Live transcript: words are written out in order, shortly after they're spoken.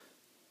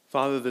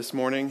Father, this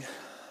morning,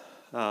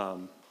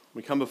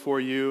 we come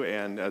before you,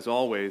 and as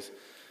always,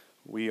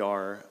 we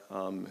are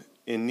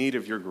in need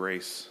of your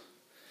grace,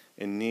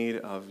 in need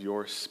of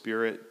your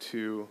Spirit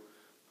to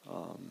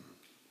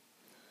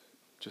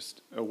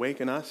just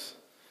awaken us,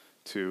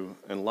 to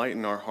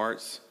enlighten our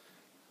hearts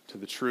to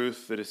the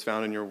truth that is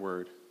found in your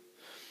word.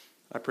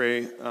 I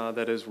pray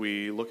that as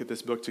we look at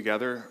this book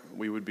together,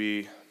 we would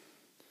be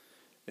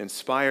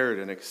inspired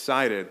and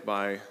excited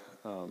by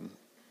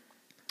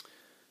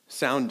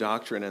sound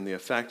doctrine and the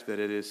effect that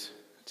it is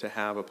to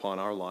have upon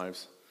our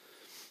lives.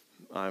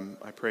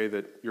 I pray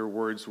that your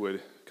words would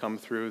come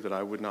through, that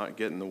I would not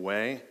get in the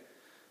way,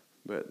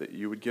 but that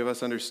you would give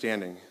us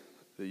understanding,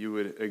 that you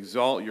would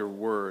exalt your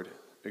word,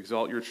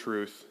 exalt your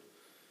truth,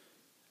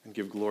 and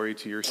give glory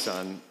to your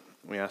Son.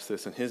 We ask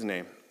this in his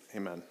name.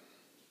 Amen.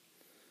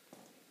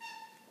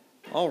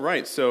 All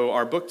right, so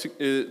our book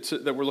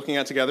that we're looking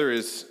at together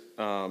is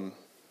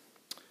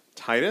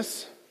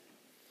Titus.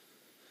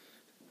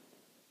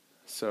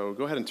 So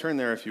go ahead and turn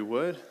there if you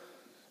would.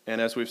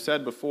 And as we've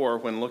said before,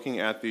 when looking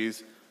at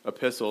these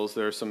epistles,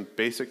 there are some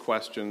basic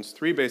questions,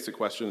 three basic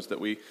questions that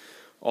we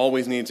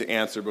always need to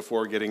answer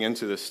before getting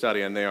into this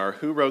study. And they are,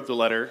 who wrote the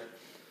letter,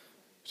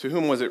 to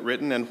whom was it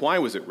written, and why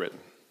was it written?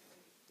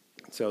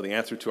 So the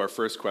answer to our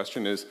first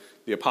question is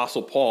the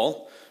Apostle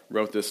Paul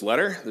wrote this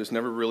letter. There's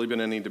never really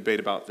been any debate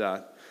about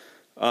that.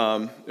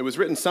 It was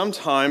written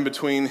sometime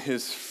between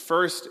his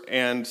first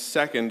and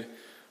second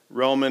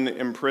Roman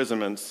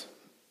imprisonments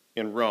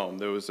in Rome.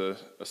 There was a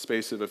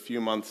space of a few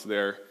months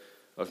there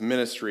of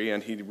ministry,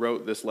 and he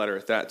wrote this letter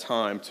at that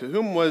time. To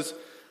whom was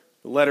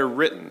the letter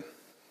written?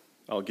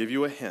 I'll give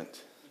you a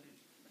hint.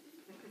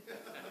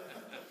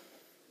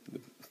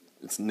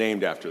 It's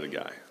named after the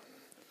guy.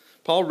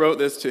 Paul wrote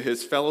this to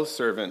his fellow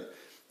servant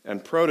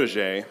and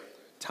protege,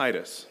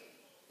 Titus.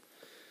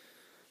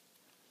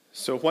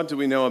 So what do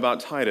we know about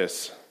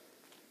Titus?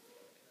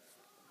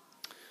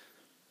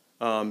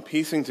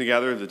 Piecing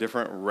together the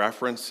different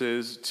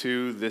references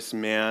to this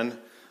man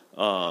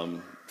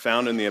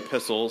found in the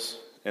epistles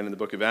and in the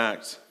book of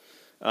Acts,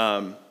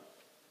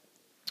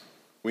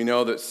 we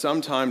know that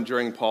sometime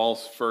during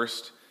Paul's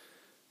first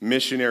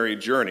missionary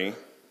journey,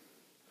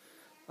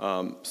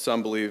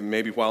 some believe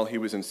maybe while he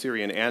was in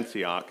Syrian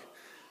Antioch,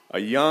 a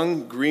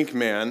young Greek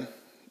man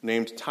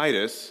named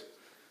Titus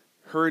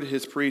heard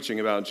his preaching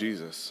about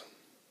Jesus.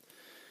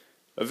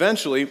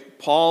 Eventually,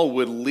 Paul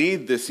would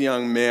lead this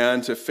young man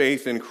to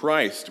faith in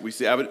Christ. We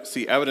see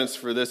evidence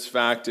for this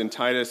fact in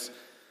Titus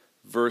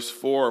verse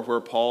 4,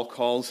 where Paul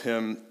calls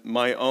him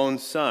my own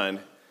son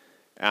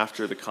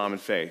after the common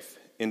faith,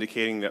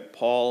 indicating that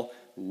Paul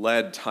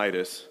led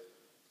Titus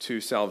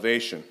to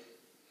salvation.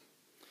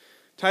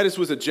 Titus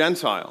was a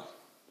Gentile,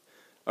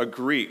 a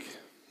Greek,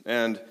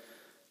 and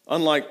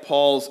unlike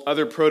Paul's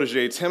other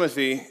protege,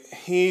 Timothy,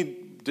 he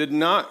did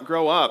not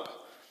grow up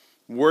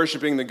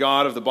worshiping the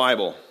God of the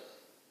Bible.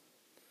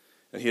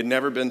 And he had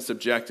never been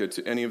subjected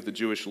to any of the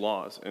Jewish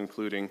laws,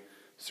 including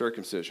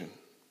circumcision.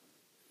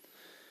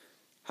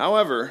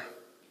 However,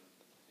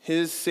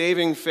 his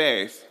saving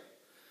faith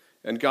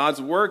and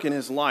God's work in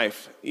his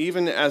life,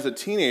 even as a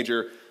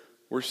teenager,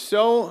 were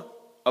so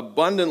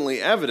abundantly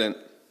evident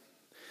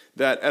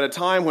that at a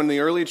time when the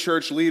early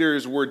church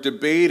leaders were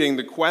debating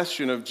the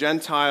question of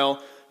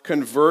Gentile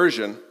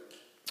conversion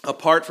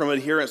apart from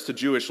adherence to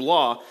Jewish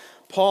law,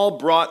 Paul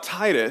brought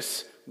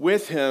Titus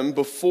with him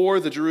before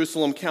the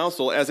Jerusalem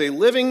council as a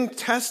living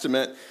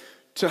testament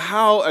to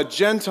how a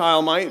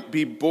Gentile might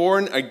be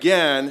born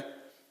again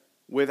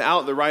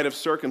without the rite of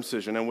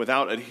circumcision and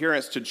without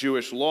adherence to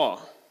Jewish law.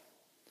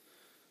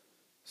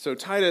 So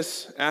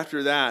Titus,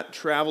 after that,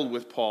 traveled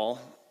with Paul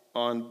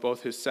on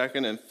both his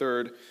second and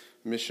third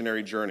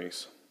missionary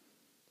journeys.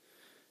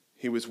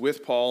 He was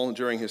with Paul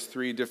during his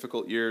 3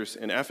 difficult years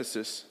in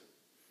Ephesus,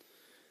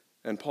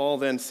 and Paul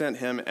then sent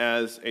him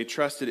as a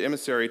trusted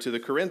emissary to the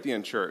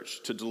Corinthian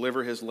church to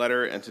deliver his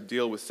letter and to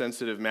deal with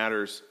sensitive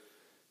matters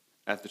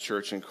at the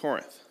church in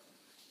Corinth.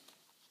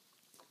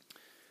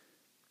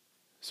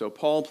 So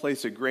Paul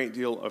placed a great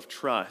deal of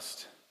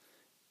trust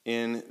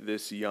in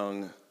this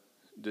young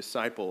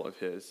disciple of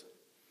his.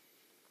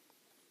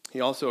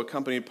 He also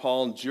accompanied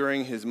Paul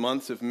during his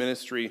months of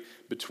ministry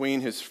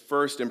between his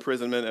first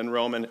imprisonment in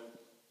Rome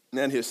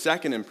and his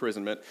second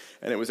imprisonment.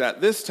 And it was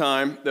at this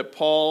time that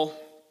Paul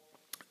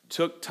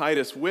took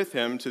Titus with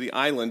him to the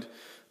island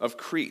of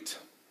Crete.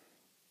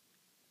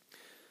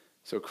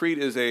 So Crete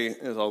is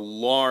a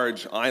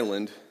large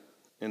island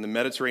in the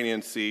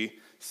Mediterranean Sea,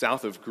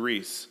 south of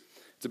Greece.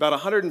 It's about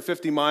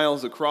 150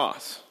 miles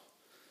across.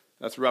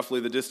 That's roughly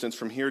the distance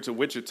from here to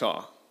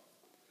Wichita.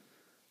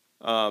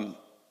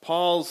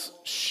 Paul's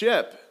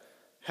ship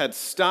had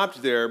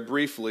stopped there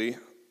briefly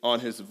on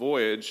his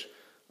voyage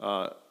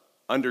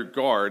under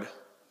guard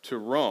to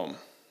Rome.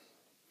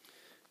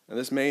 And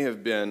this may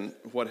have been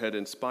what had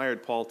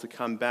inspired Paul to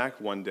come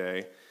back one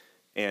day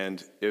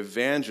and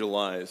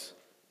evangelize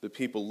the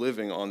people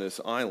living on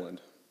this island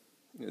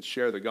and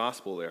share the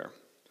gospel there.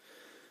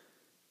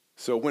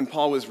 So when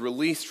Paul was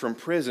released from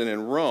prison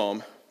in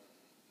Rome,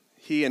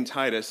 he and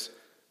Titus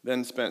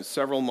then spent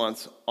several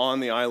months on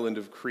the island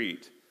of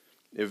Crete,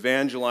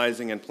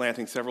 evangelizing and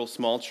planting several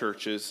small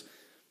churches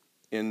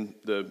in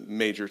the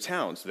major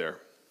towns there.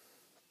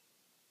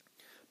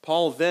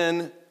 Paul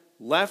then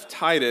left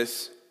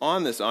Titus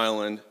on this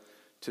island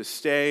to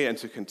stay and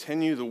to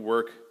continue the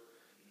work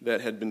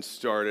that had been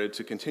started,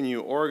 to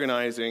continue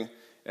organizing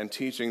and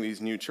teaching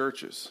these new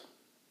churches.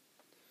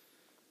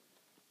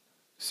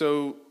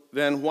 So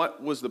then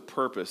what was the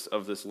purpose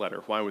of this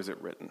letter? Why was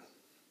it written?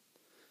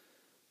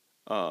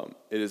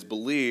 It is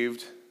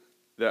believed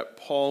that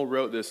Paul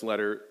wrote this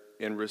letter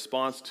in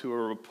response to a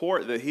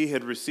report that he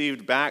had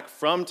received back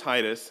from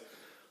Titus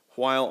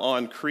while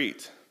on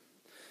Crete.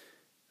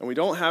 And we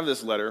don't have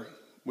this letter.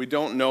 We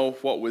don't know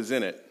what was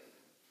in it.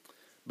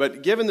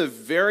 But given the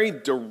very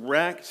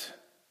direct,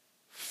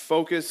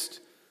 focused,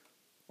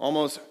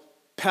 almost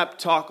pep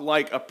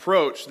talk-like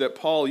approach that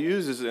Paul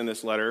uses in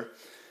this letter,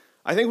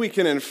 I think we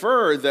can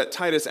infer that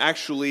Titus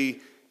actually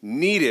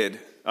needed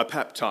a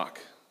pep talk.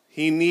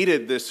 He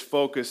needed this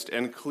focused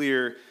and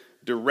clear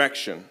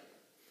direction.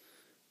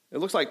 It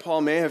looks like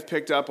Paul may have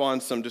picked up on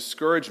some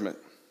discouragement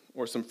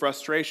or some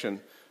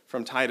frustration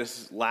from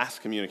Titus'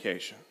 last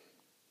communication.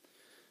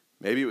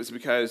 Maybe it was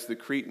because the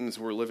Cretans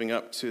were living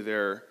up to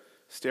their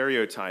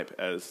stereotype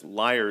as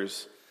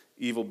liars,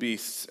 evil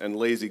beasts, and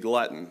lazy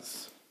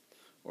gluttons.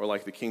 Or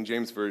like the King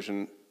James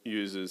Version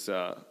uses,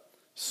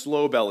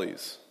 slow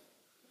bellies.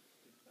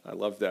 I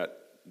love that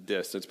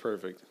diss. It's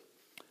perfect.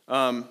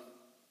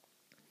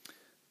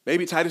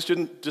 Maybe Titus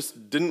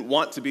didn't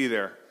want to be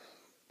there.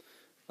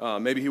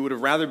 Maybe he would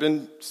have rather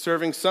been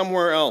serving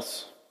somewhere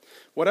else.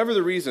 Whatever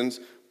the reasons,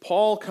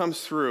 Paul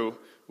comes through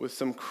with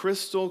some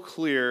crystal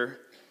clear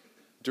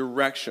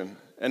direction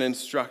and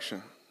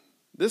instruction.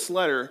 This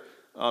letter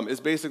is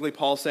basically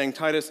Paul saying,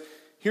 Titus,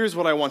 here's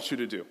what I want you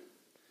to do.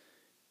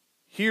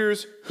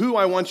 Here's who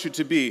I want you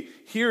to be.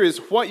 Here is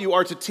what you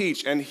are to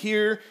teach, and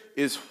here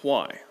is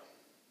why.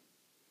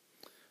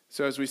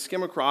 So as we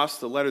skim across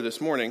the letter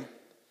this morning,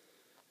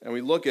 and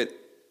we look at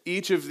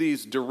each of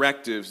these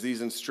directives,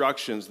 these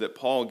instructions that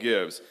Paul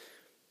gives,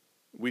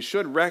 we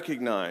should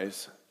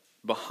recognize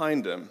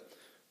behind them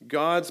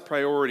God's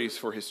priorities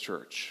for his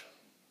church.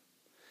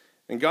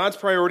 And God's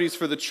priorities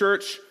for the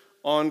church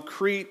on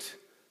Crete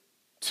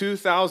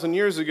 2,000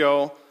 years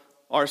ago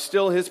are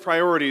still his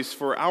priorities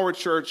for our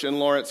church in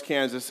Lawrence,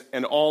 Kansas,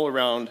 and all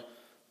around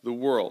the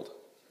world.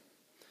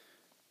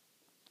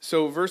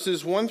 So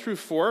verses 1 through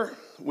 4,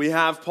 we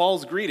have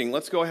Paul's greeting.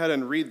 Let's go ahead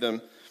and read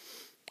them.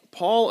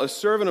 Paul, a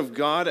servant of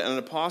God and an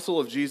apostle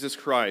of Jesus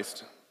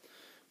Christ,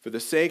 for the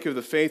sake of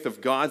the faith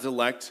of God's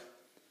elect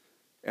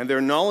and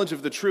their knowledge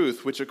of the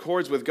truth, which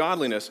accords with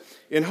godliness,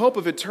 in hope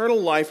of eternal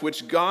life,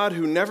 which God,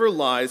 who never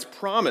lies,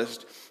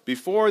 promised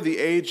before the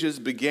ages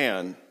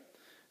began,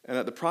 and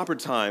at the proper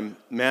time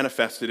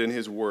manifested in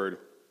his word,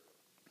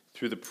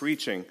 through the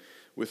preaching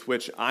with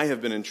which I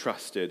have been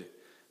entrusted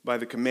by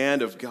the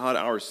command of God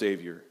our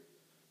Savior.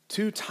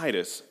 To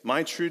Titus,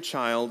 my true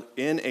child,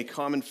 in a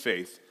common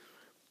faith,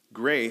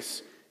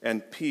 grace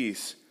and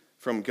peace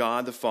from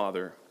God the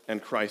Father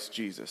and Christ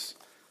Jesus,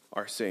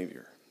 our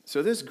Savior.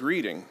 So this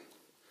greeting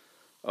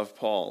of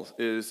Paul's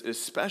is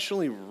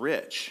especially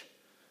rich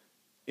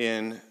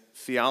in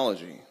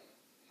theology.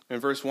 In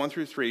verse 1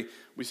 through 3,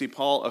 we see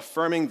Paul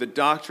affirming the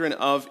doctrine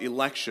of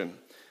election,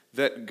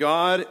 that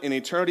God in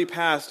eternity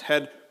past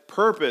had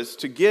purposed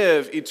to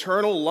give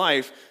eternal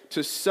life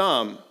to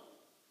some,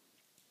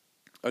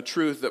 a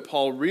truth that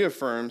Paul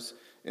reaffirms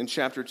in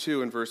chapter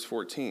 2 and verse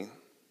 14.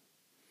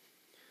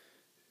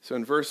 So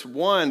in verse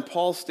 1,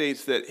 Paul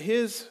states that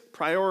his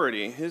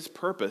priority, his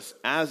purpose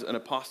as an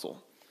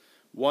apostle,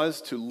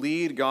 was to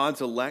lead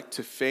God's elect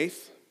to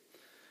faith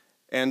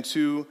and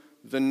to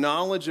the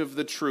knowledge of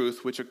the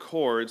truth which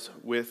accords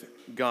with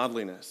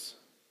godliness.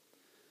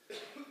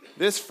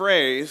 This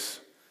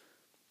phrase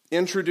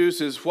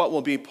introduces what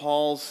will be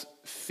Paul's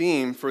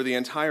theme for the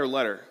entire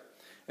letter,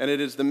 and it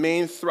is the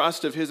main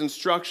thrust of his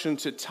instruction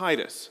to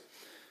Titus,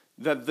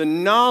 that the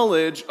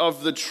knowledge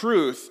of the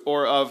truth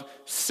or of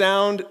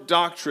sound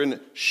doctrine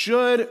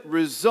should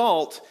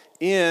result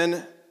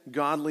in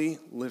godly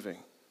living.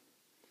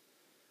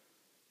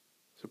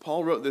 So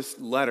Paul wrote this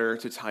letter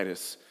to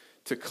Titus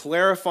to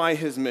clarify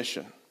his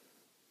mission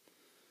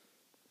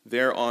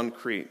there on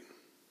Crete,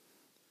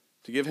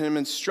 to give him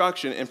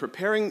instruction in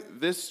preparing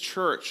this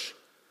church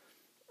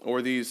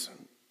or these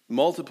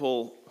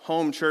multiple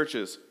home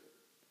churches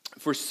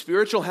for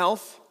spiritual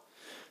health,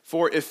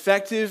 for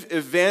effective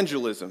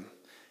evangelism,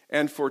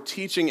 and for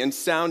teaching in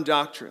sound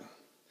doctrine.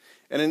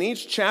 And in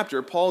each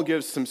chapter, Paul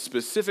gives some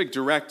specific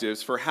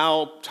directives for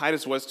how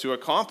Titus was to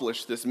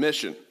accomplish this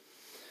mission.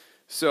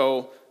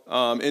 So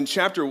in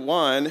chapter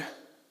 1,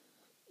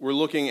 we're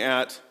looking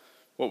at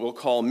what we'll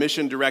call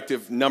mission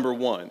directive number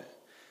 1.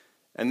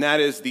 And that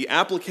is the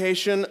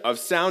application of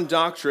sound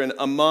doctrine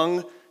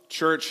among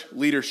church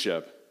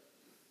leadership.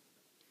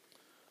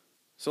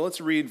 So let's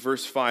read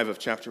verse 5 of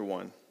chapter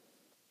 1.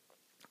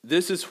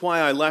 This is why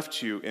I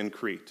left you in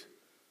Crete,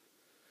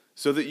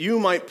 so that you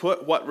might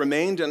put what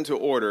remained into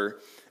order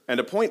and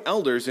appoint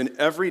elders in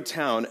every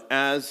town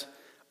as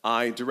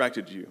I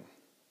directed you.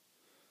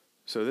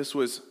 So this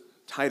was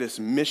Titus'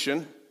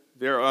 mission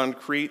there on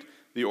Crete,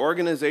 the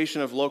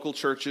organization of local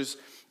churches,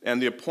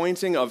 and the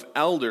appointing of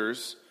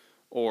elders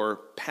or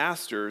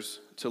pastors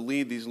to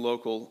lead these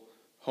local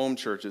home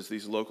churches,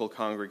 these local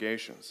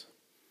congregations.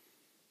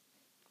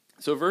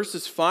 So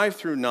verses 5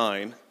 through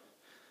 9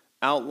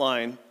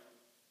 outline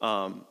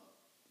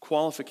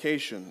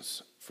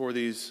qualifications for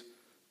these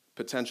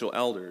potential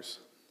elders.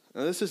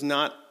 Now, this is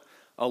not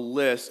a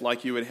list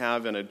like you would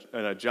have in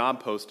a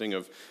job posting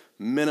of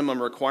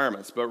minimum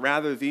requirements, but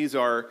rather these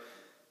are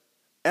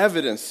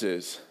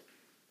evidences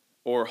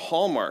or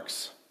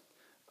hallmarks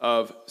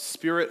of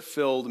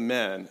spirit-filled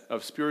men,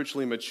 of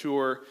spiritually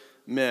mature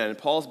men.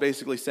 Paul's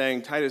basically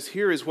saying, Titus,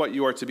 here is what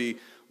you are to be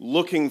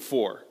looking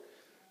for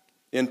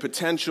in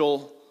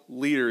potential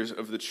leaders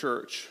of the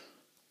church.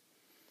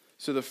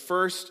 So the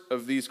first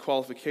of these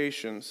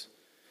qualifications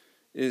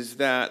is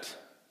that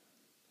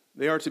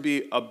they are to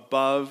be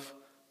above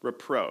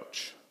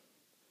reproach.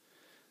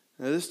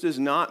 Now, this does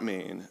not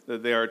mean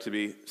that they are to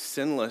be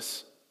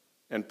sinless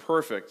and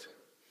perfect,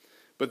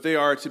 but they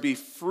are to be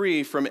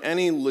free from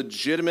any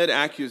legitimate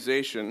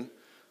accusation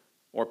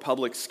or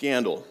public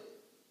scandal.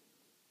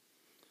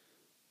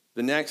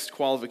 The next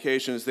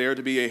qualification is they are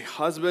to be a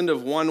husband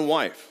of one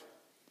wife,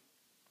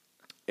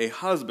 a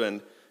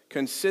husband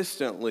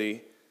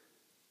consistently,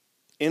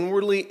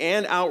 inwardly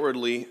and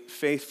outwardly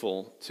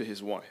faithful to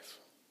his wife.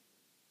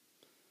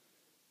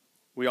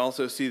 We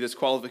also see this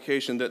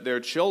qualification that their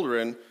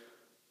children,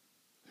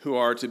 who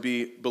are to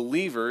be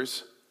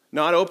believers,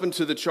 not open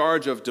to the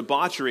charge of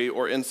debauchery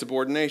or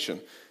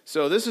insubordination.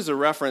 So this is a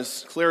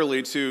reference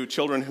clearly to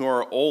children who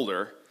are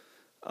older.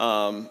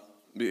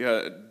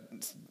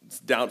 It's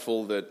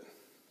doubtful that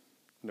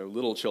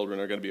little children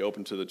are going to be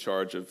open to the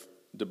charge of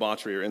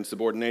debauchery or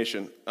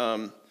insubordination.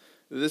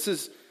 This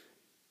is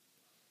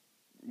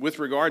with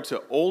regard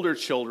to older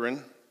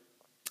children,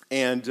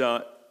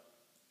 and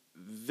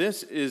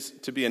this is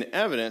to be an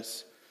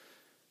evidence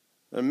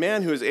that a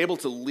man who is able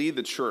to lead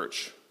the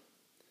church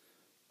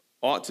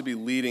ought to be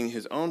leading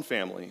his own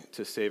family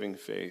to saving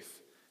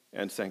faith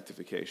and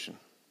sanctification.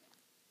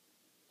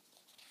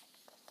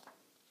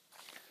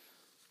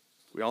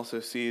 We also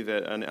see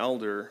that an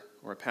elder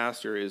or a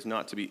pastor is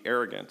not to be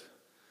arrogant,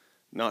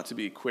 not to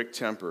be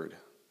quick-tempered,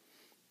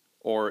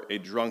 or a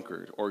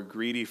drunkard, or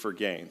greedy for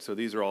gain. So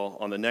these are all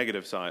on the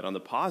negative side. On the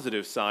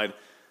positive side,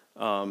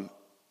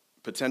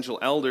 potential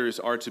elders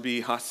are to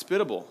be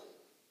hospitable,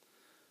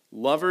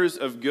 lovers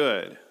of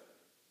good,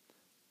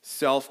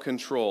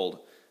 self-controlled.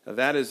 Now,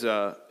 that is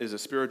a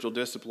spiritual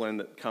discipline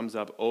that comes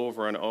up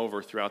over and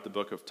over throughout the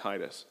book of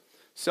Titus.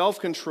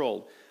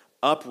 Self-controlled,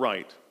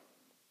 upright,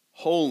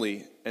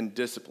 holy, and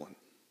disciplined.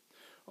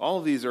 All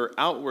of these are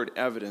outward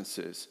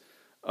evidences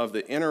of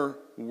the inner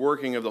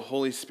working of the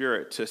Holy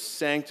Spirit to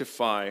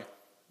sanctify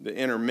the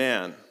inner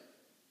man.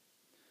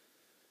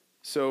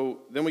 So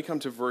then we come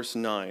to verse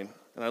 9,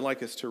 and I'd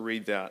like us to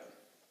read that.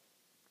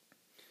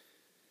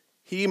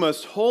 He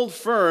must hold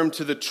firm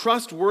to the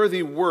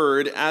trustworthy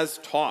word as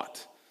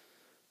taught,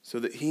 so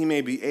that he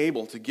may be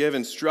able to give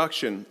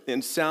instruction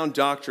in sound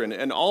doctrine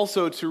and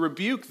also to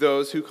rebuke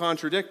those who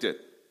contradict it.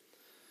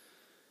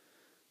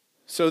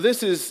 So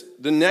this is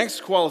the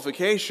next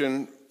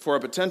qualification for a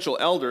potential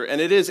elder,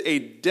 and it is a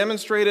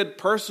demonstrated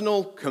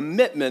personal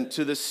commitment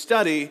to the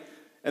study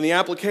and the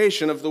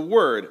application of the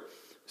word,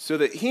 so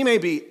that he may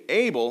be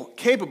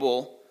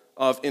capable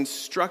of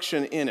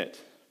instruction in it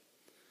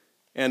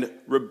and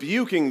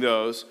rebuking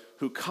those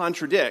who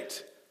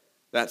contradict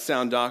that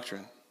sound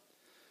doctrine.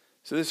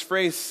 So this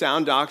phrase,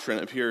 sound doctrine,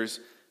 appears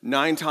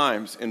 9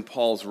 times in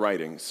Paul's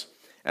writings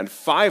and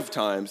 5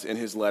 times in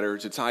his letter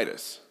to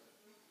Titus.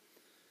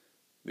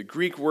 The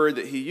Greek word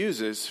that he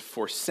uses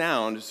for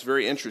sound is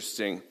very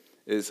interesting,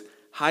 is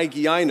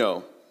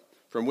hygieno,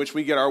 from which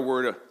we get our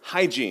word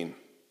hygiene.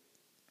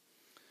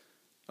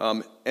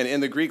 And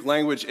in the Greek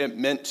language, it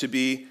meant to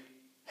be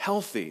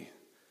healthy,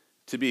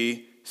 to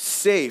be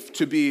safe,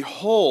 to be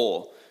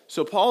whole.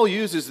 So Paul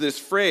uses this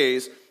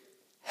phrase,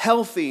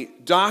 healthy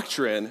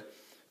doctrine,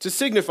 to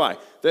signify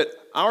that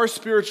our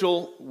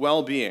spiritual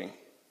well-being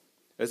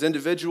as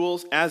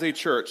individuals, as a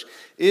church,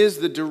 is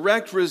the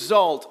direct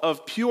result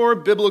of pure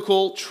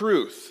biblical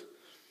truth.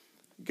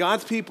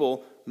 God's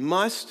people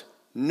must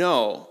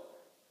know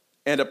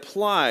and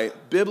apply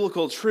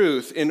biblical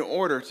truth in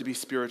order to be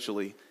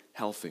spiritually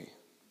healthy.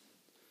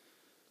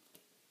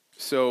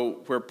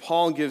 So where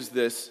Paul gives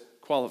this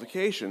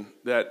qualification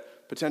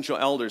that potential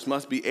elders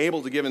must be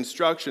able to give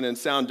instruction in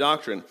sound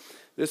doctrine,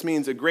 this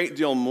means a great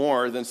deal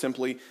more than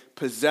simply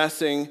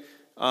possessing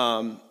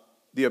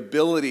the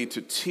ability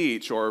to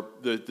teach or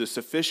the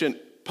sufficient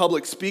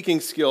public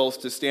speaking skills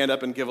to stand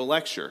up and give a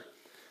lecture,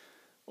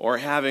 or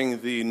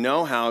having the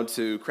know-how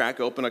to crack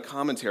open a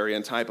commentary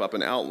and type up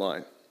an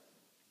outline.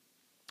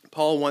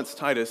 Paul wants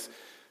Titus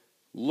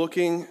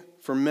looking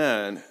for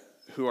men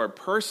who are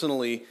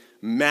personally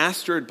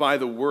mastered by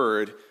the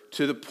word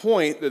to the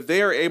point that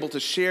they are able to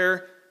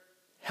share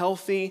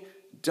healthy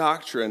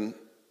doctrine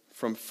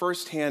from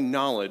firsthand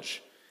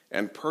knowledge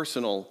and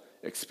personal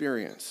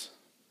experience.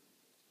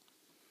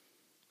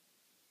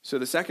 So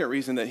the second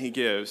reason that he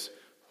gives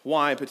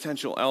why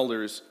potential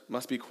elders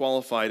must be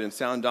qualified in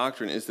sound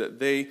doctrine is that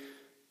they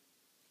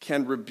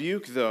can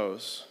rebuke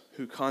those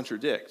who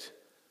contradict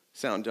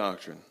sound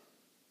doctrine.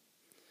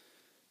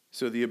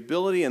 So the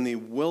ability and the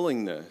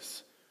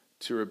willingness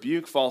to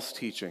rebuke false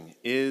teaching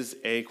is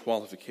a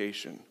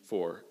qualification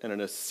for and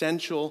an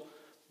essential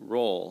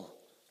role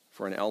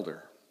for an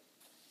elder.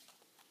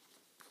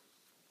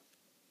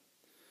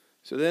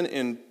 So then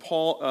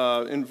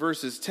in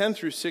verses 10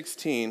 through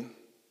 16,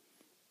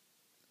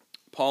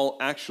 Paul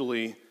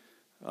actually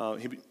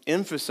he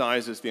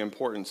emphasizes the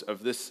importance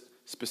of this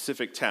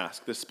specific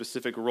task, this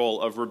specific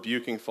role of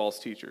rebuking false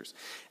teachers.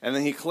 And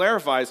then he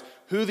clarifies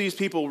who these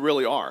people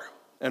really are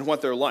and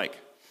what they're like.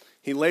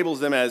 He labels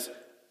them as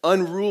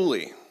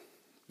unruly,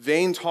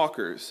 vain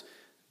talkers,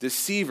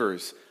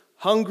 deceivers,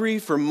 hungry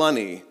for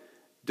money,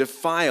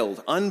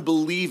 defiled,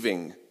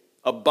 unbelieving,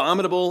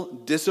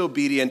 abominable,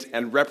 disobedient,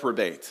 and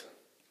reprobate.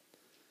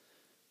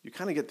 You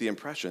kind of get the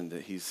impression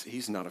that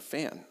he's not a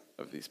fan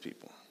of these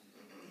people.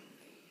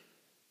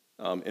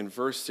 In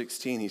verse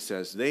 16, he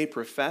says, they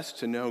profess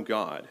to know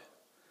God,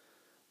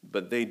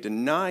 but they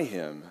deny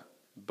him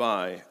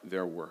by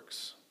their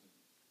works.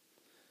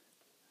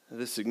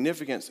 The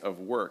significance of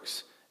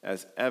works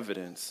as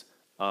evidence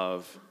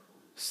of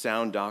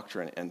sound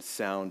doctrine and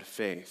sound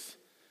faith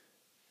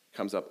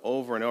comes up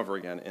over and over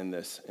again in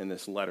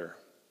this letter.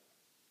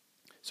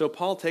 So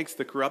Paul takes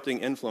the corrupting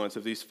influence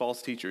of these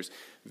false teachers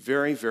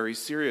very, very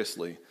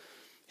seriously.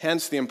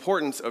 Hence the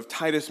importance of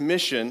Titus'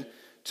 mission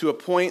to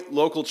appoint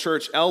local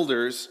church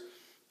elders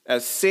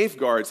as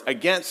safeguards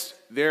against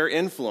their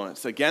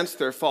influence, against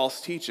their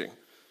false teaching.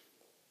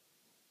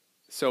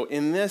 So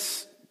in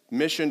this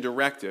mission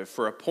directive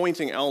for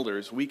appointing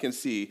elders, we can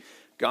see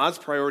God's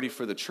priority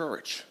for the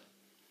church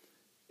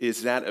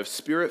is that of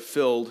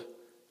spirit-filled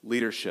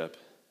leadership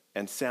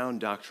and sound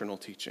doctrinal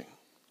teaching.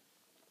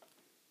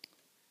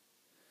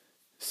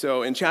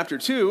 So in chapter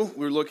 2,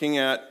 we're looking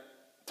at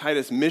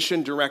Titus'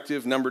 mission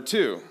directive number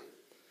 2.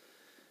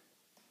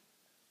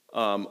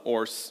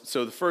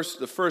 So the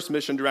first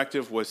mission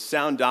directive was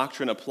sound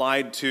doctrine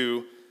applied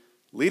to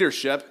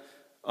leadership.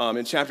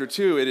 In chapter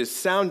 2, it is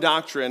sound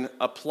doctrine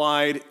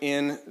applied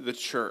in the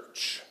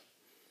church.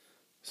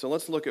 So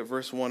let's look at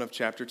verse 1 of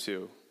chapter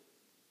 2.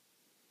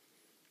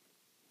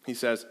 He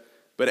says,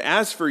 but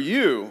as for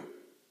you,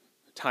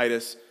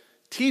 Titus,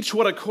 teach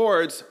what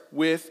accords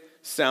with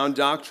sound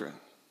doctrine.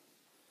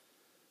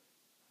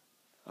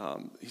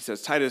 He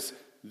says, Titus,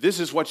 this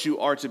is what you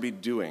are to be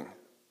doing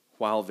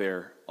while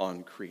they're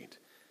on Crete,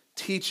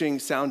 teaching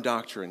sound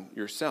doctrine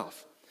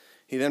yourself.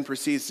 He then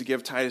proceeds to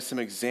give Titus some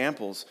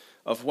examples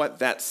of what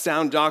that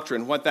sound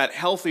doctrine, what that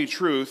healthy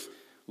truth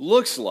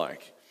looks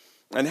like,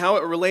 and how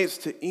it relates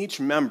to each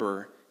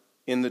member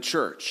in the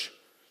church.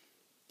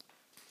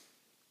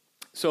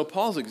 So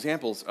Paul's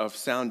examples of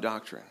sound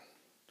doctrine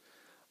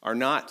are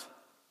not,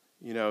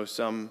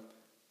 some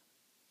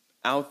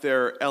out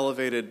there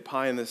elevated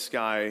pie in the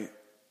sky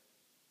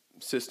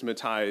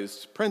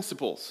systematized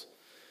principles,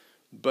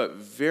 but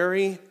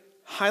very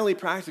highly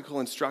practical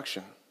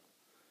instruction,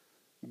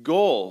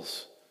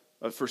 goals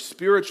for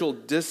spiritual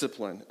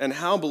discipline and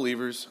how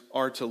believers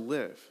are to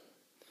live,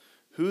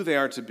 who they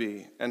are to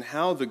be, and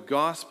how the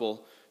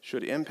gospel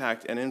should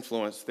impact and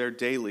influence their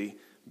daily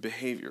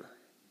behavior.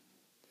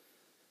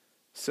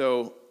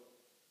 So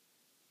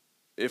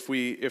if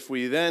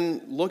we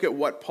then look at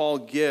what Paul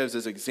gives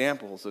as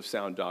examples of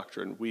sound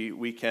doctrine,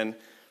 we can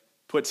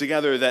put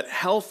together that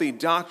healthy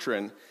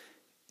doctrine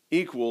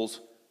equals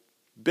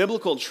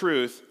biblical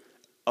truth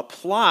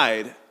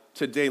applied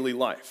to daily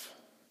life.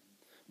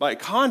 By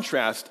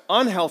contrast,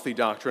 unhealthy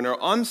doctrine or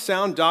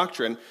unsound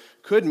doctrine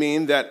could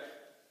mean that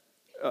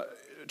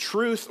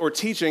truth or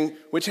teaching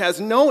which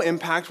has no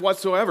impact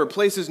whatsoever,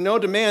 places no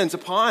demands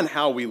upon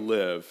how we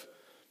live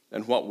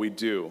and what we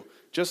do.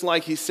 Just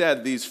like he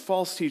said, these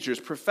false teachers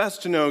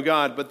professed to know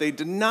God, but they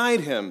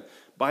denied him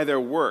by their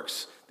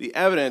works, the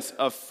evidence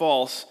of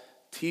false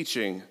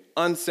teaching,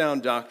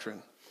 unsound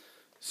doctrine.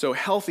 So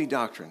healthy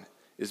doctrine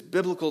is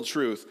biblical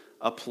truth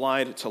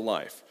applied to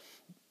life.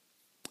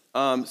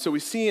 So we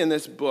see in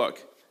this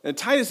book, and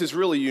Titus is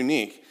really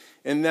unique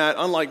in that,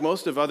 unlike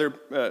most of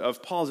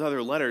Paul's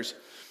other letters,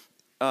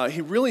 he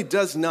really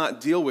does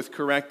not deal with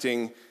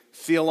correcting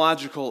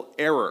theological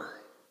error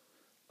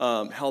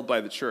held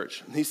by the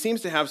church. He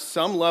seems to have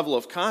some level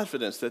of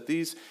confidence that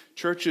these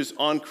churches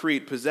on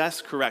Crete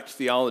possess correct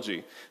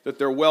theology, that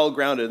they're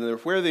well-grounded and they're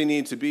where they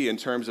need to be in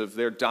terms of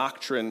their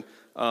doctrine.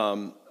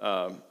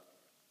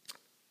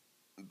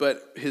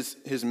 But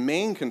his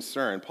main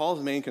concern,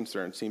 Paul's main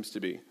concern, seems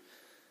to be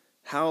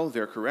how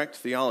their correct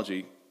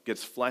theology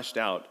gets fleshed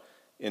out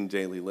in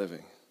daily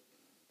living.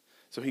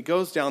 So he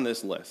goes down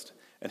this list,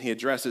 and he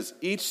addresses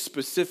each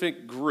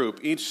specific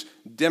group, each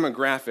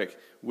demographic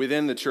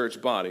within the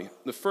church body.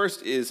 The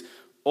first is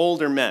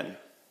older men.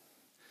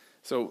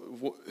 So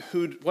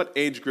what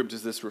age group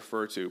does this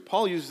refer to?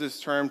 Paul used this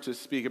term to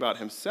speak about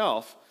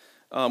himself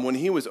when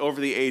he was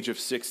over the age of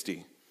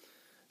 60.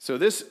 So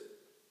this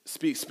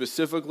speaks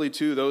specifically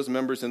to those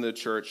members in the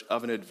church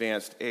of an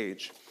advanced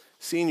age.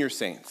 senior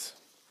saints.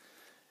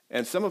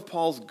 And some of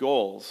Paul's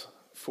goals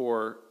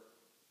for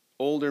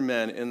older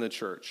men in the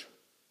church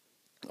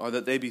are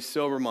that they be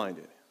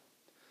sober-minded,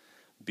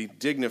 be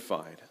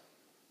dignified,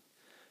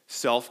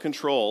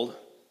 self-controlled,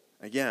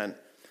 again,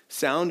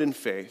 sound in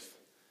faith,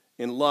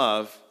 in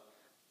love,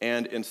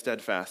 and in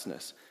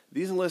steadfastness.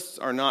 These lists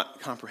are not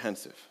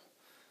comprehensive.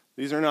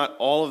 These are not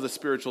all of the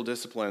spiritual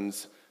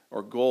disciplines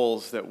or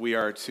goals that we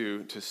are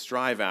to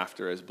strive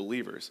after as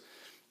believers.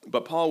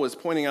 But Paul was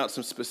pointing out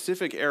some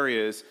specific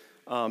areas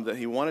that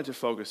he wanted to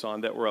focus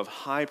on that were of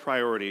high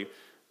priority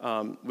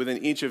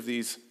within each of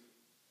these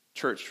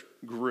church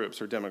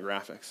groups or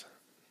demographics.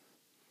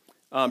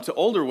 To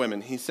older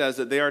women, he says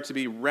that they are to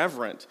be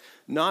reverent,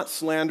 not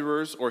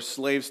slanderers or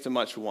slaves to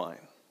much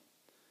wine,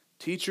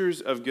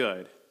 teachers of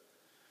good,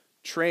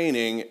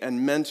 training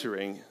and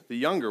mentoring the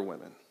younger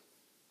women.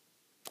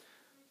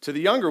 To the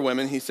younger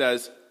women, he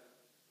says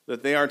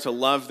that they are to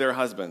love their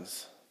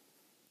husbands.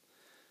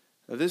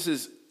 Now, this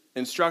is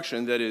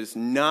instruction that is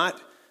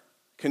not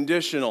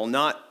conditional,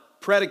 not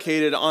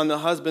predicated on the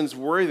husband's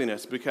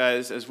worthiness,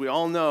 because, as we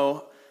all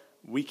know,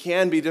 we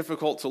can be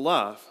difficult to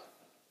love.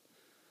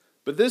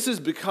 But this is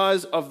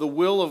because of the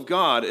will of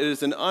God. It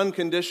is an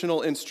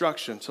unconditional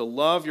instruction to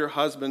love your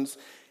husbands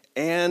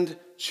and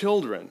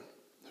children,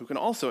 who can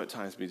also at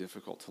times be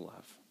difficult to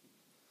love.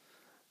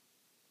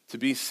 To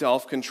be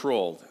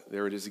self-controlled,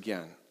 there it is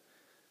again.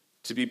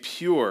 To be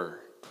pure,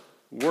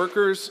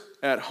 workers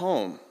at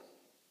home.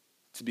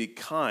 To be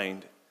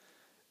kind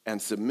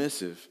and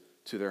submissive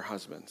to their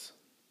husbands.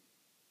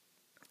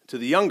 To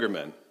the younger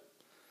men,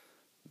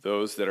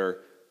 those that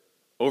are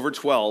over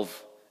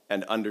 12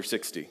 and under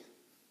 60,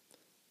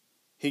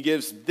 he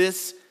gives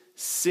this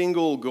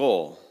single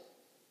goal.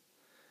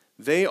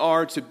 They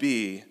are to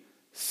be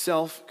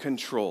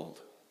self-controlled.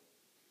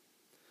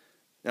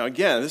 Now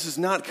again, this is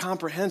not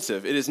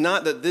comprehensive. It is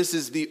not that this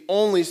is the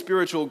only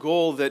spiritual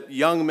goal that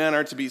young men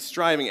are to be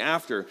striving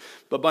after.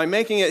 But by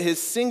making it his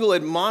single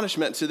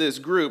admonishment to this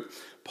group,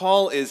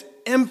 Paul is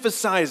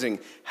emphasizing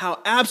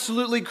how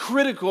absolutely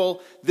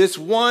critical this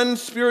one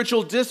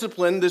spiritual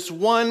discipline, this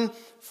one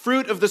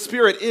fruit of the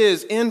Spirit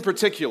is in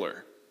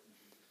particular.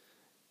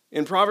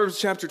 In Proverbs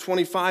chapter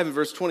 25 and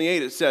verse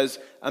 28, it says,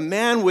 "A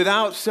man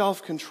without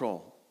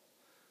self-control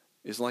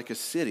is like a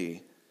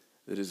city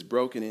that is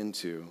broken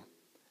into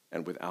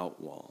and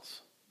without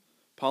walls."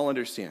 Paul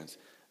understands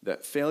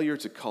that failure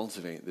to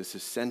cultivate this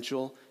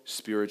essential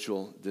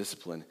spiritual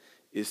discipline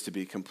is to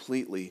be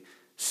completely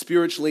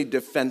spiritually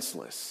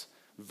defenseless,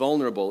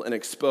 vulnerable, and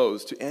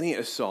exposed to any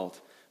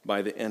assault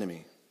by the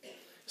enemy.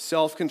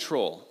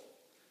 Self-control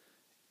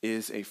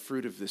is a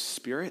fruit of the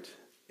Spirit.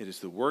 It is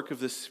the work of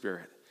the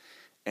Spirit,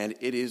 and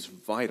it is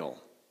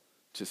vital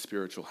to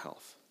spiritual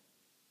health.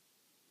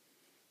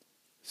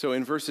 So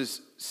in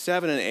verses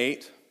 7 and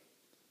 8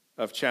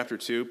 of chapter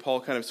 2,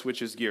 Paul kind of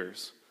switches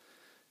gears.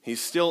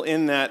 He's still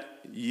in that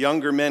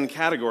younger men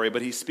category,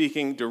 but he's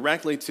speaking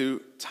directly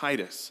to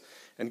Titus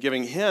and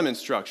giving him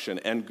instruction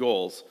and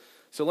goals.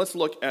 So let's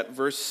look at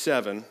verse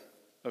 7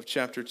 of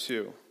chapter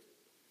 2.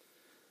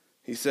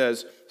 He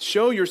says,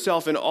 "Show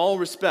yourself in all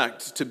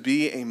respects to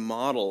be a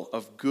model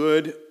of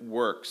good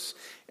works,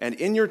 and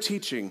in your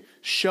teaching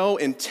show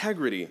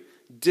integrity,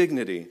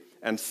 dignity,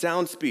 and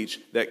sound speech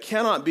that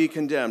cannot be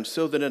condemned,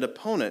 so that an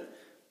opponent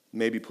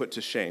may be put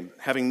to shame,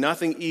 having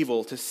nothing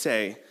evil to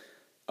say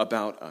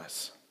about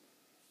us."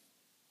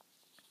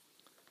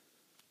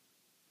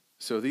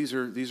 So these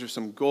are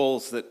some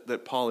goals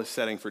that Paul is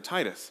setting for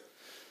Titus.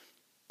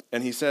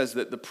 And he says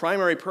that the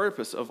primary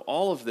purpose of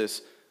all of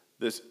this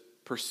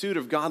pursuit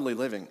of godly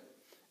living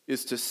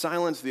is to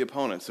silence the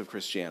opponents of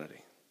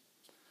Christianity.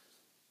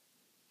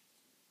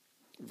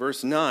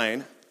 Verse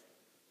 9,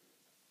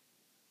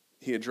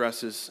 he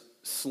addresses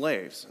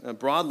slaves. Now,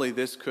 broadly,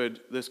 this could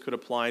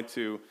apply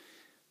to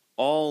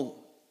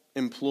all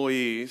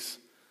employees,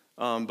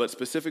 but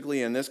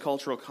specifically in this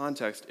cultural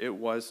context, it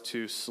was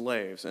to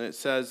slaves. And it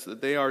says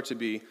that they are to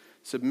be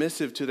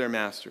submissive to their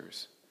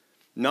masters,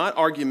 not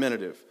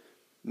argumentative,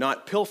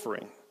 not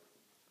pilfering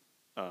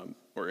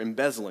or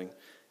embezzling,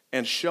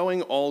 and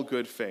showing all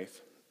good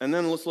faith. And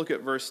then let's look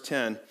at verse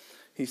 10.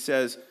 He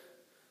says,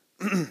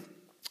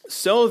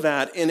 "So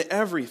that in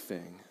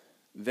everything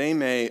they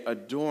may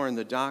adorn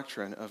the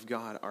doctrine of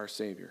God our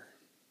Savior."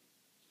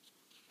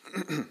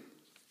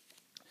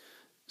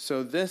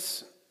 So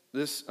this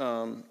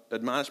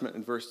admonishment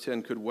in verse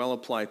 10 could well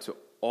apply to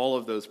all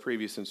of those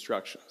previous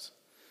instructions.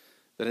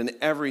 That in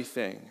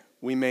everything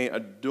we may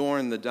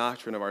adorn the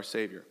doctrine of our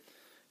Savior.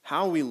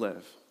 How we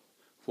live,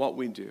 what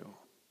we do,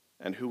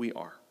 and who we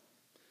are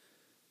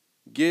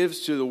gives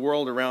to the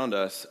world around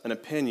us an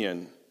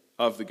opinion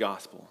of the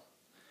gospel.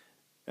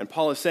 And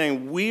Paul is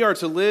saying we are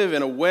to live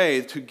in a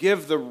way to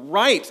give the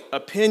right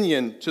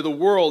opinion to the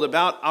world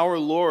about our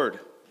Lord,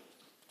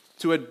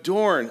 to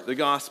adorn the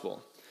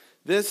gospel.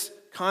 This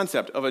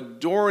concept of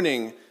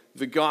adorning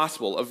the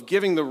gospel, of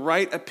giving the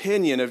right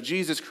opinion of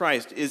Jesus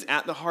Christ, is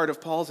at the heart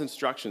of Paul's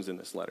instructions in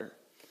this letter.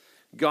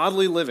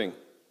 Godly living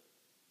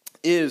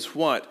is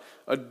what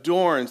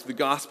adorns the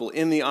gospel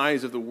in the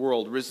eyes of the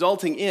world,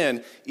 resulting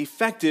in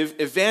effective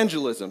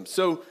evangelism.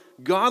 So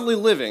godly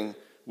living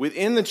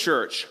within the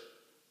church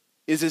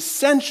is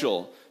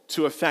essential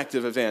to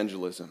effective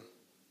evangelism.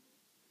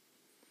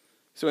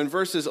 So in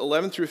verses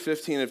 11 through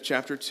 15 of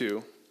chapter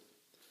 2,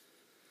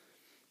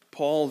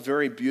 Paul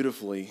very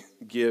beautifully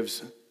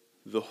gives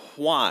the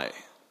why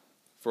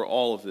for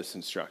all of this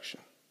instruction.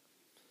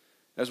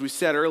 As we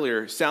said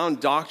earlier, sound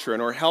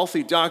doctrine or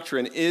healthy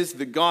doctrine is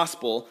the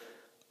gospel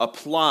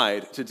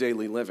applied to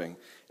daily living.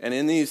 And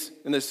in this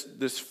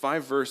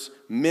 5-verse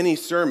mini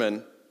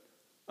sermon,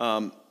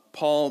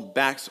 Paul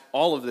backs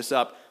all of this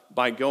up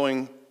by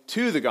going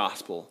to the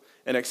gospel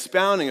and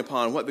expounding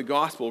upon what the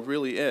gospel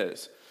really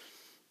is.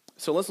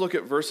 So let's look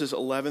at verses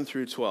 11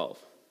 through 12.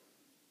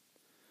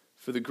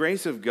 For the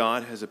grace of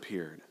God has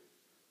appeared,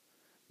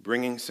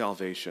 bringing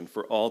salvation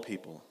for all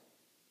people,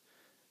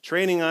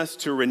 training us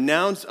to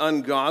renounce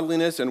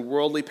ungodliness and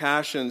worldly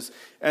passions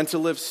and to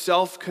live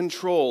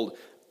self-controlled,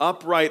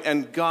 upright,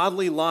 and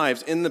godly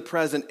lives in the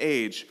present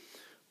age,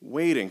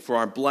 waiting for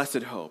our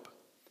blessed hope,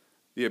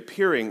 the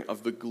appearing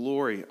of the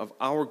glory of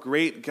our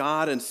great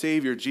God and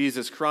Savior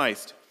Jesus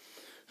Christ,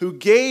 who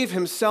gave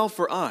himself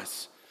for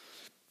us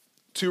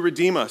to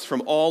redeem us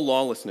from all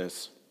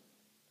lawlessness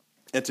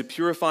and to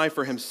purify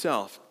for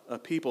himself a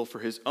people for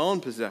his own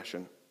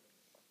possession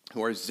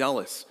who are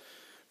zealous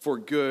for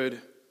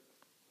good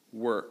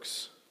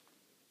works.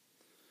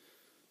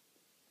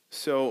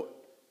 So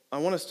I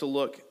want us to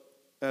look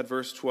at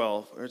verse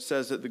 12, where it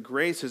says that the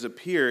grace has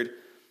appeared,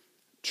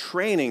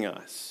 training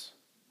us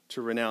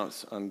to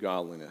renounce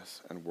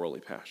ungodliness and worldly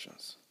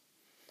passions.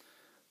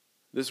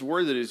 This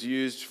word that is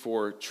used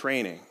for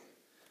training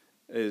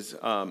is,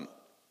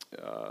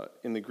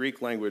 in the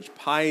Greek language,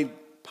 I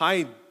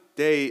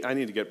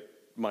need to get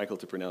Michael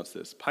to pronounce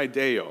this,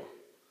 paideo,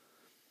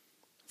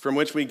 from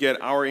which we get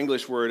our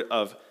English word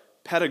of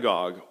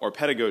pedagogue or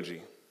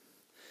pedagogy.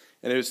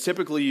 And it is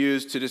typically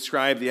used to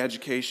describe the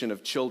education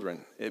of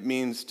children. It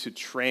means to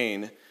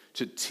train,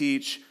 to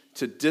teach,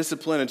 to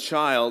discipline a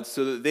child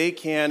so that they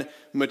can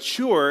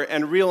mature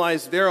and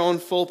realize their own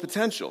full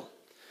potential.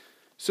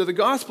 So the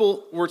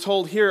gospel, we're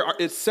told here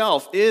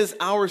itself, is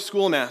our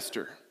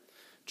schoolmaster,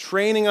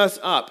 training us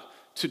up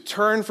to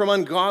turn from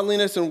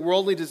ungodliness and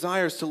worldly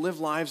desires to live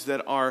lives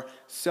that are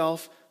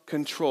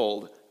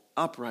self-controlled,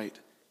 upright,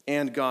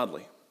 and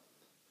godly.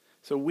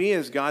 So we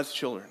as God's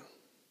children,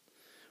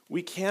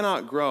 we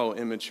cannot grow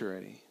in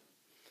maturity.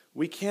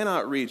 We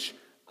cannot reach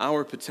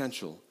our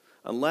potential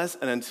unless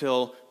and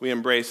until we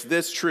embrace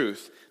this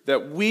truth,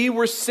 that we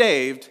were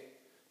saved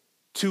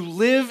to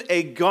live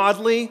a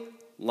godly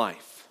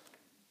life.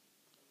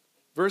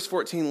 Verse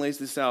 14 lays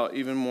this out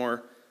even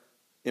more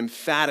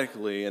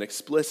emphatically and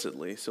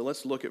explicitly. So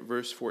let's look at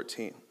verse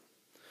 14.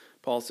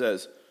 Paul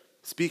says,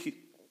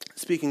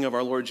 speaking of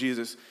our Lord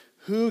Jesus,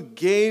 who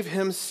gave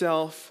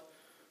himself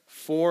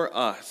for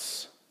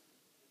us.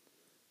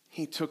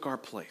 He took our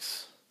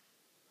place.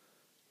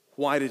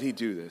 Why did he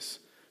do this?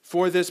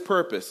 For this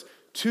purpose,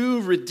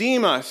 to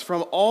redeem us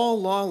from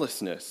all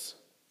lawlessness.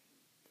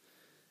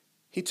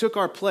 He took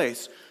our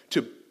place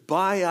to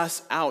buy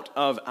us out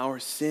of our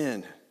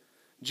sin.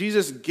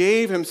 Jesus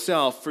gave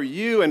himself for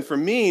you and for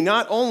me,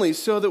 not only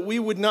so that we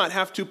would not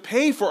have to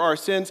pay for our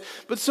sins,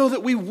 but so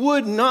that we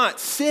would not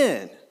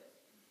sin.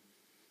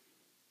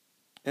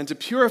 And to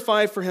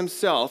purify for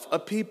himself a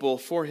people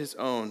for his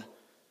own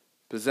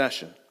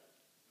possession.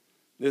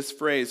 This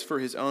phrase, for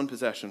his own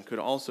possession, could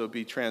also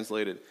be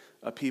translated,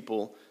 a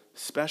people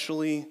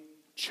specially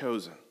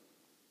chosen.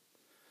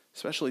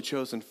 Specially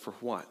chosen for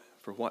what?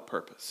 For what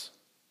purpose?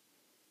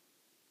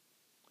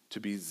 To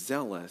be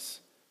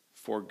zealous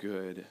for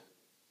good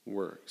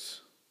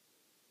works.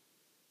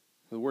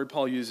 The word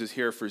Paul uses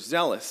here for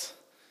zealous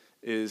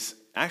is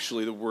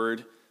actually the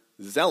word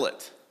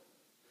zealot.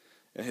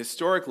 And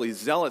historically,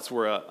 zealots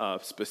were a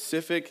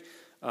specific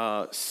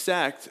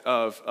sect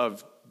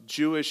of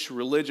Jewish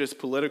religious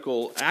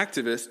political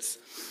activists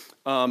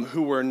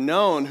who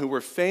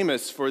were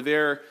famous for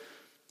their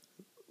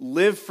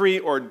live free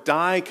or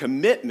die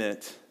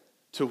commitment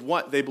to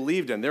what they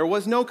believed in. There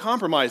was no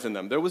compromise in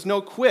them. There was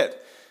no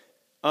quit.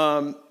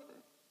 And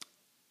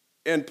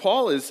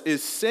Paul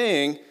is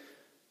saying,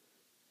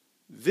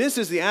 this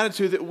is the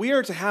attitude that we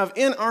are to have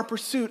in our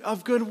pursuit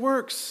of good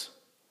works.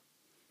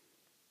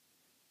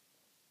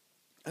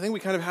 I think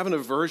we kind of have an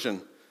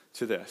aversion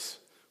to this.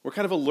 We're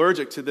kind of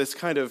allergic to this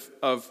kind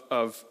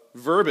of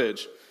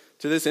verbiage,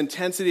 to this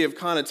intensity of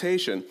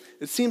connotation.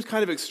 It seems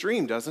kind of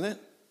extreme, doesn't it?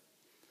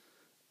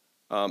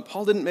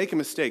 Paul didn't make a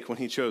mistake when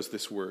he chose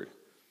this word.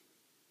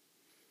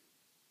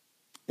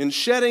 In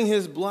shedding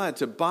his blood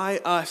to buy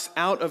us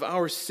out of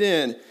our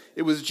sin,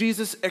 it was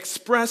Jesus'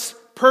 express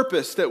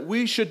purpose that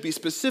we should be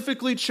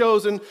specifically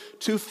chosen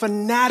to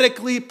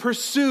fanatically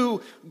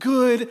pursue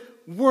good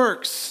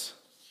works.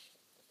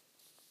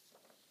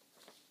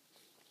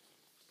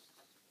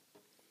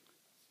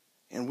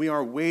 And we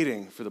are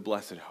waiting for the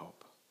blessed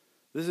hope.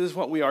 This is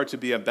what we are to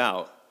be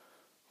about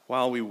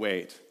while we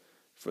wait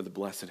for the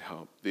blessed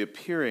hope, the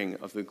appearing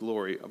of the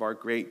glory of our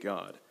great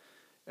God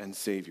and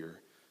Savior,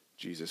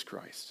 Jesus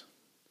Christ.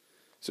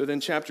 So then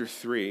chapter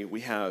 3,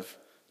 we have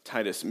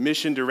Titus,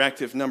 mission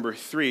directive number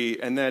 3,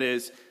 and that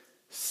is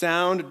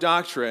sound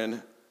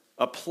doctrine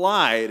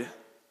applied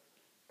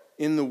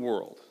in the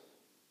world,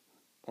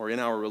 or in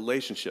our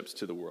relationships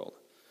to the world.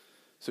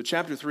 So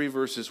chapter 3,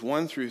 verses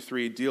 1 through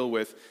 3 deal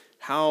with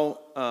how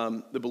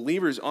the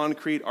believers on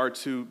Crete are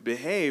to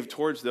behave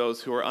towards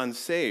those who are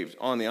unsaved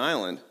on the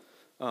island,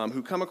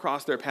 who come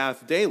across their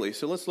path daily.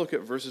 So let's look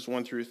at verses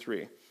 1 through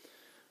 3.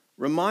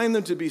 Remind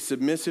them to be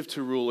submissive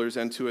to rulers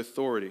and to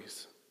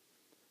authorities,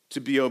 to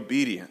be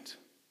obedient,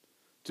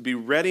 to be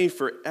ready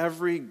for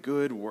every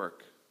good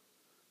work,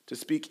 to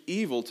speak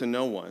evil to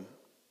no one,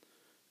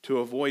 to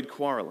avoid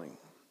quarreling,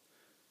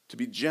 to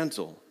be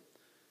gentle,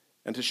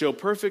 and to show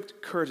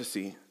perfect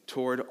courtesy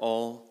toward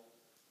all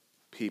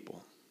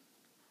people.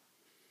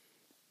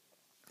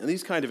 And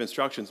these kind of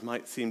instructions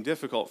might seem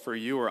difficult for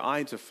you or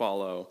I to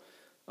follow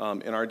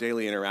in our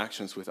daily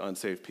interactions with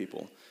unsaved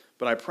people.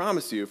 But I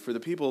promise you, for the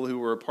people who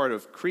were a part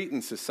of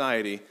Cretan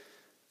society,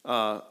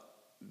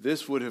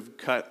 this would have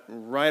cut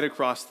right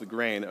across the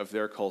grain of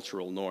their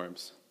cultural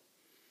norms.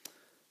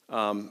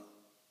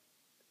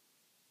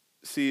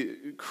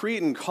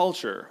 Cretan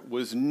culture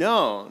was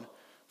known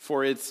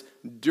for its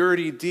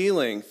dirty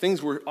dealing.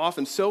 Things were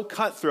often so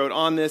cutthroat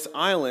on this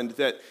island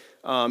that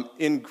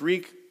in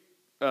Greek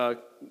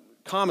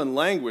common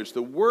language,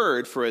 the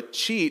word for a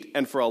cheat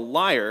and for a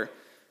liar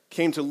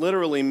came to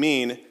literally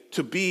mean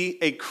to be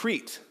a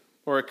Crete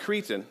or a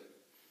Cretan.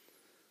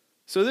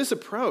 So this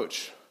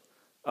approach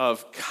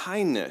of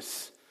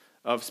kindness,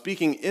 of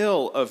speaking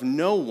ill of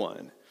no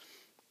one,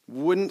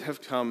 wouldn't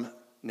have come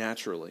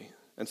naturally.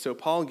 And so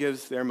Paul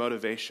gives their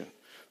motivation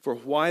for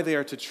why they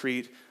are to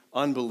treat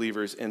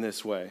unbelievers in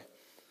this way.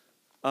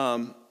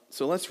 So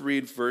let's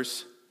read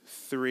verse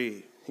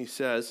 3. He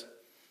says,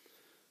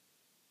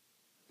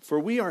 "For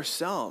we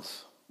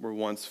ourselves were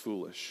once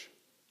foolish,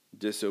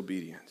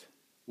 disobedient,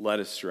 led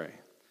astray,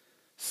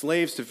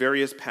 slaves to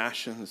various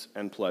passions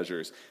and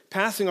pleasures,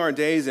 passing our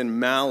days in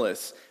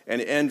malice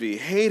and envy,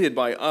 hated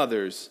by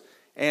others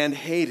and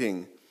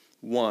hating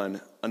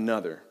one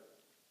another."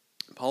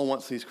 Paul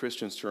wants these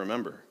Christians to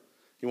remember.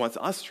 He wants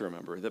us to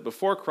remember that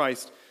before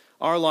Christ,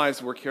 our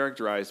lives were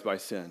characterized by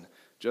sin,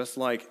 just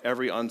like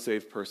every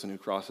unsaved person who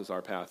crosses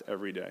our path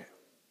every day.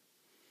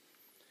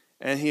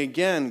 And he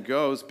again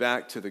goes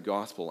back to the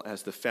gospel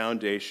as the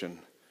foundation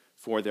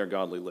for their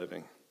godly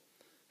living.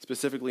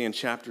 Specifically in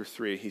chapter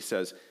 3, he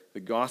says the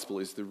gospel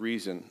is the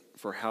reason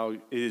for how,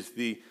 it is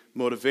the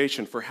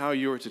motivation for how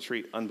you are to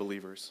treat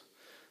unbelievers.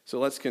 So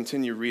let's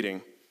continue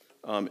reading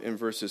in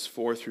verses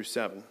 4 through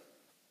 7.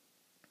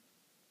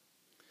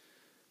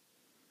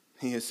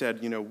 He has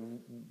said,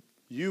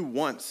 you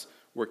once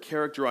were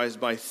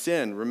characterized by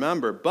sin,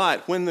 remember,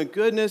 but when the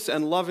goodness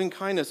and loving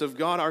kindness of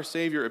God our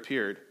Savior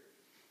appeared,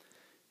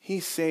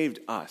 he saved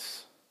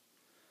us,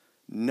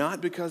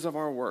 not because of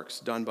our works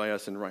done by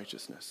us in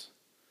righteousness,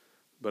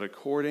 but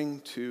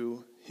according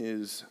to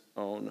his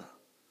own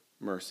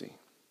mercy.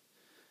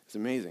 It's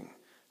amazing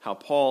how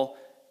Paul,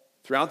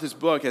 throughout this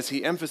book, as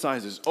he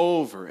emphasizes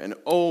over and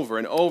over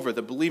and over,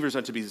 the believers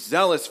are to be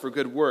zealous for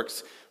good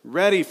works,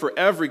 ready for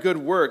every good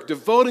work,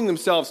 devoting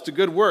themselves to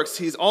good works.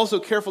 He's also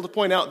careful to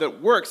point out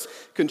that works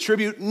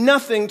contribute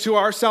nothing to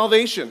our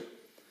salvation.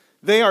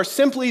 They are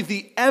simply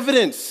the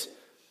evidence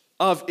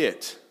of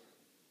it.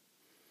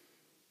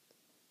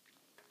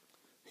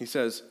 He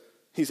says,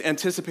 he's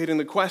anticipating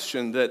the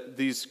question that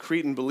these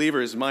Cretan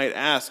believers might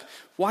ask,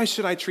 why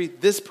should I treat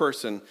this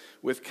person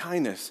with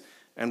kindness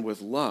and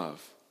with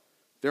love?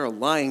 They're a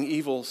lying,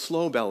 evil,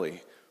 slow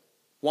belly.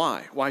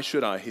 Why? Why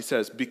should I? He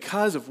says,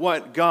 because of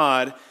what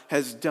God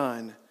has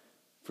done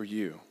for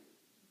you.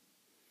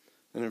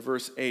 And in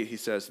verse 8, he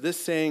says, this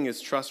saying is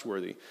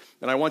trustworthy,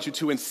 and I want you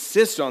to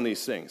insist on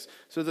these things,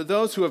 so that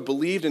those who have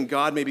believed in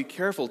God may be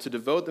careful to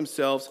devote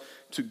themselves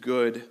to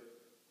good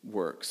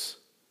works.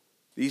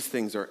 These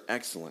things are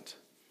excellent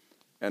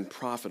and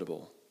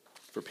profitable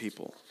for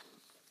people.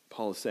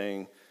 Paul is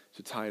saying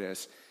to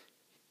Titus,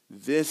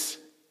 this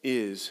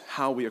is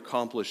how we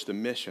accomplish the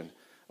mission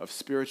of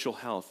spiritual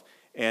health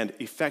and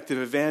effective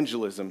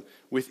evangelism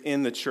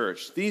within the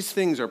church. These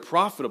things are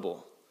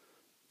profitable.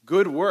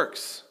 Good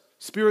works,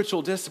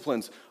 spiritual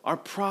disciplines are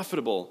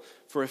profitable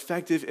for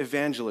effective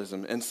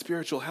evangelism and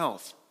spiritual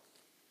health.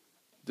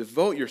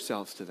 Devote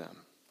yourselves to them.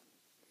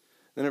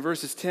 Then in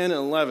verses 10 and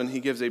 11, he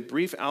gives a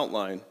brief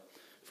outline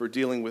for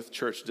dealing with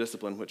church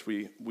discipline, which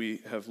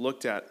we have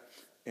looked at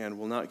and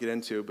will not get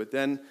into. But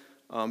then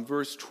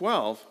verse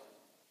 12,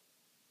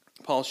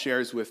 Paul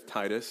shares with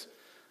Titus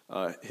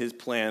his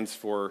plans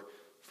for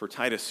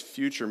Titus'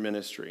 future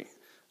ministry,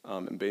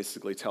 and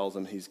basically tells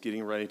him he's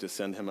getting ready to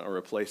send him a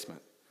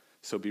replacement.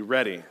 So be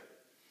ready.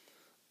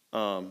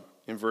 In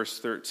verse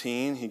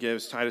 13, he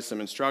gives Titus some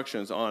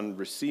instructions on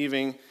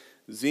receiving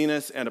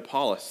Zenas and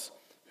Apollos,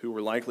 who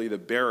were likely the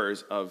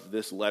bearers of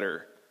this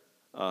letter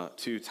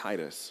to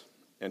Titus,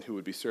 and who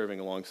would be serving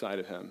alongside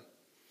of him.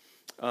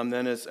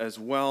 Then as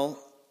well,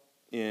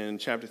 in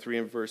chapter 3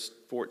 and verse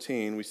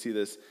 14, we see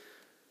this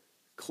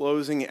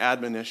closing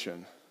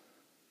admonition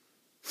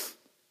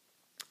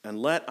And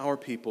let our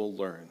people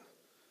learn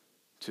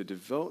to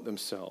devote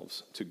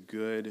themselves to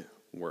good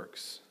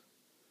works,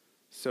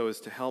 so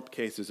as to help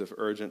cases of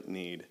urgent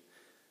need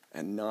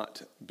and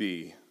not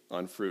be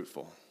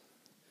unfruitful.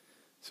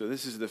 So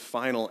this is the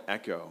final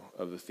echo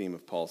of the theme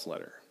of Paul's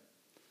letter.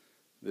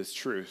 This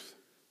truth,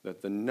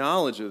 that the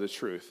knowledge of the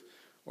truth,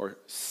 or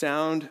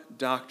sound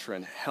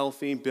doctrine,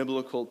 healthy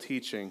biblical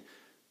teaching,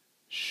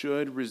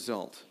 should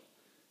result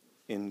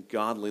in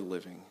godly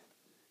living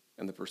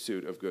and the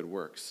pursuit of good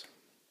works.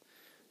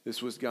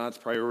 This was God's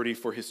priority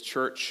for his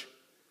church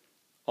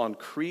on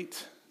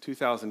Crete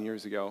 2,000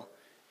 years ago.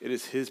 It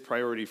is his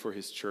priority for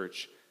his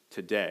church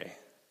today,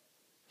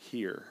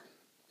 here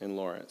in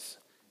Lawrence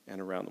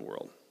and around the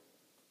world.